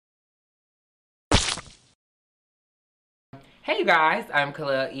Hey you guys, I'm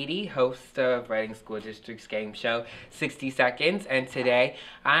Khalil Edie, host of Reading School District's game show 60 Seconds, and today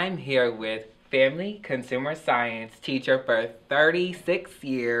I'm here with family consumer science teacher for 36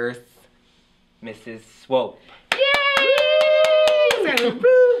 years, Mrs. Swope. Yay!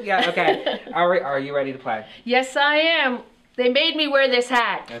 Yeah, okay. Are you ready to play? Yes, I am. They made me wear this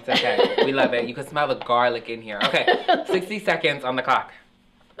hat. That's okay. We love it. You can smell the garlic in here. Okay, 60 seconds on the clock.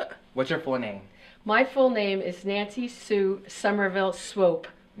 What's your full name? My full name is Nancy Sue Somerville Swope.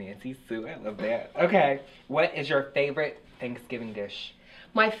 Nancy Sue, I love that. Okay, what is your favorite Thanksgiving dish?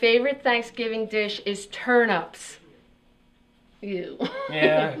 My favorite Thanksgiving dish is turnips. Ew.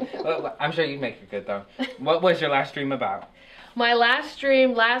 Yeah, well, I'm sure you make it good though. What was your last dream about? My last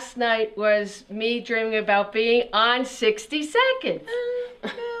dream last night was me dreaming about being on 60 Seconds.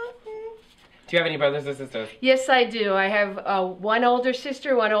 Do you have any brothers or sisters? Yes, I do. I have one older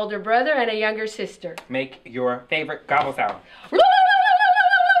sister, one older brother, and a younger sister. Make your favorite gobble sound.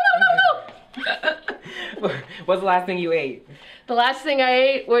 What's the last thing you ate? The last thing I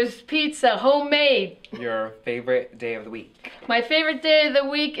ate was pizza, homemade. Your favorite day of the week? My favorite day of the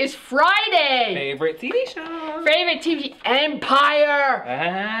week is Friday. Favorite TV show? Favorite TV, Empire.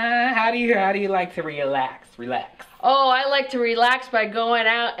 How do you like to relax? Oh, I like to relax by going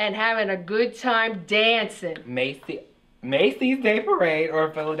out and having a good time dancing. Macy's Day Parade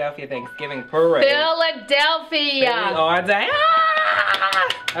or Philadelphia Thanksgiving Parade? Philadelphia. All day.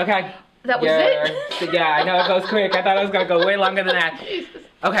 Okay. That was it? Yeah, I know it goes quick. I thought it was going to go way longer than that. Jesus.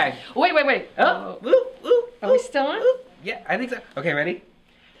 Okay. Wait. Are we still on? Yeah, I think so. Okay, ready?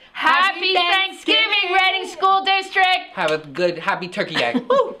 Happy Thanksgiving, Reading School District. Have a good, happy Turkey Day.